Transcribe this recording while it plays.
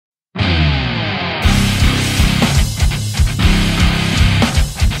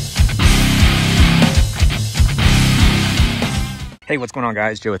Hey, what's going on,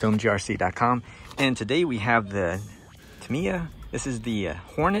 guys? Joe with OMGRC.com, and today we have the Tamiya. This is the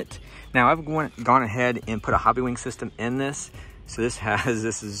Hornet. Now I've gone ahead and put a Hobbywing system in this, so this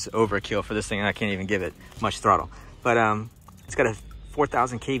is overkill for this thing, and I can't even give it much throttle. But it's got a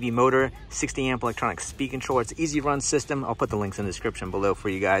 4,000 kV motor, 60 amp electronic speed controller. It's an easy run system. I'll put the links in the description below for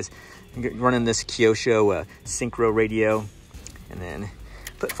you guys. I'm running this Kyosho synchro radio, and then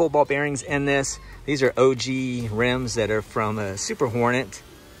put full ball bearings in this. These are OG rims that are from Super Hornet,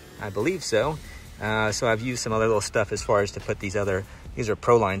 I believe so. So I've used some other little stuff as far as to put these are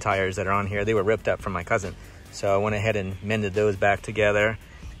Proline tires that are on here. They were ripped up from my cousin, so I went ahead and mended those back together.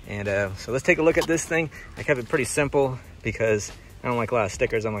 And so let's take a look at this thing. I kept it pretty simple because I don't like a lot of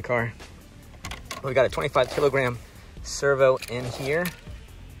stickers on my car. We got a 25 kilogram servo in here.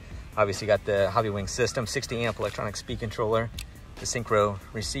 Obviously got the Hobbywing system, 60 amp electronic speed controller, the synchro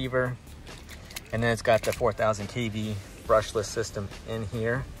receiver, and then it's got the 4,000 kV brushless system in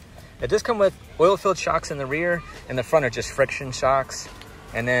here. It does come with oil-filled shocks in the rear, and the front are just friction shocks.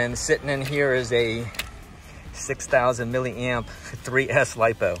 And then sitting in here is a 6,000 milliamp 3S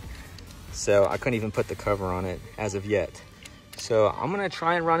lipo. So I couldn't even put the cover on it as of yet. So I'm gonna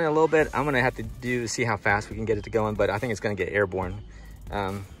try and run it a little bit. I'm gonna have to see how fast we can get it to going, but I think it's gonna get airborne. So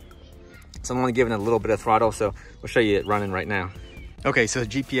I'm only giving it a little bit of throttle, so we'll show you it running right now. Okay, so the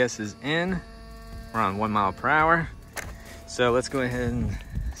GPS is in. We're on 1 mile per hour. So let's go ahead and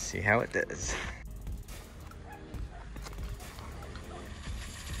see how it does.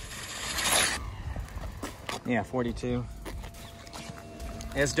 Yeah, 42.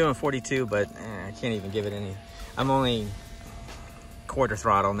 It's doing 42, but I can't even give it any. I'm only quarter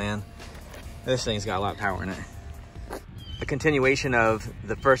throttle, man. This thing's got a lot of power in it. A continuation of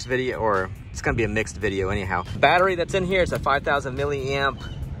the first video, or it's gonna be a mixed video anyhow. The battery that's in here is a 5,000 milliamp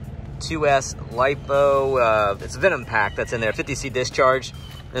 2S lipo. It's a Venom pack that's in there, 50C discharge.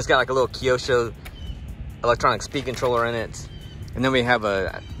 And it's got like a little Kyosho electronic speed controller in it. And then we have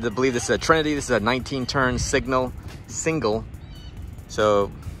I believe this is a Trinity. This is a 19 turn single.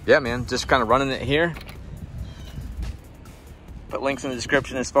 So yeah, man, just kind of running it here. Put links in the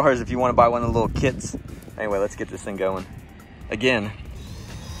description as far as if you want to buy one of the little kits. Anyway, let's get this thing going. Again.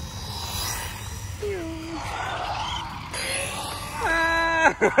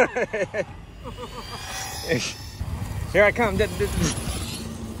 Here I come.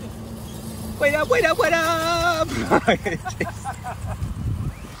 Wait up, wait up, wait up!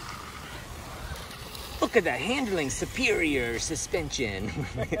 Look at the handling, superior suspension.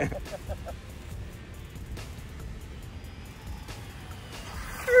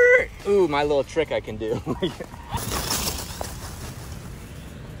 Ooh, my little trick I can do.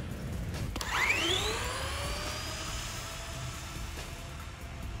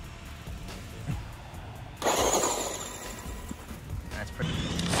 That's pretty.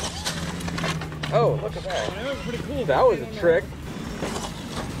 Oh, look at that. That was pretty cool. That was a trick.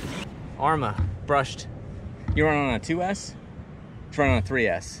 Arma brushed. You run on a 2S? It's running on a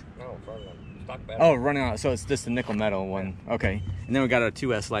 3S. No, it's running on stock battery. Oh, running on, so it's just the nickel metal one. Yeah. Okay. And then we got a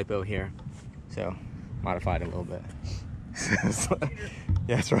 2S lipo here. So, modified a little bit.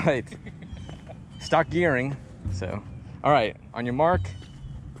 Yeah, that's right. Stock gearing. So, all right, on your mark,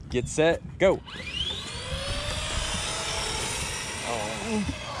 get set, go. Oh.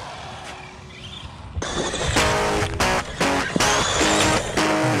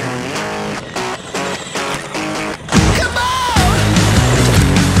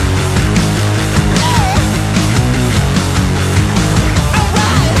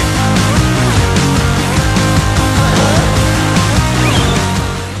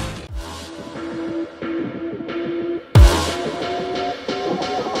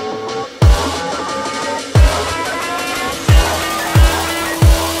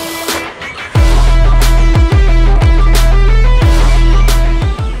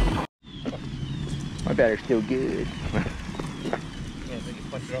 My battery's still good. Yeah, they can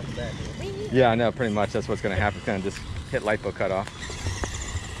punch it off the back. Yeah, I know, pretty much. That's what's going to happen. It's going to just hit lipo cut off.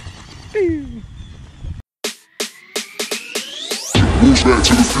 Move back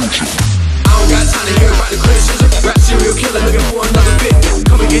to the future. I don't got time to hear about the criticism. Rap serial killer looking for another victim.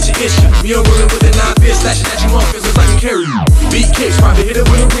 Come and get your issue. Me and rolling with the 9-fist, slashing at you motherfuckers just like you carry you. Beat kicks, probably hit it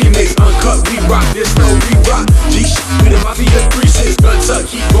with a remix. Uncut, we rock, this no re-rock. G-shit, with the mafia 3-6. Gun tuck,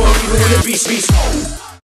 keep going even when the beast.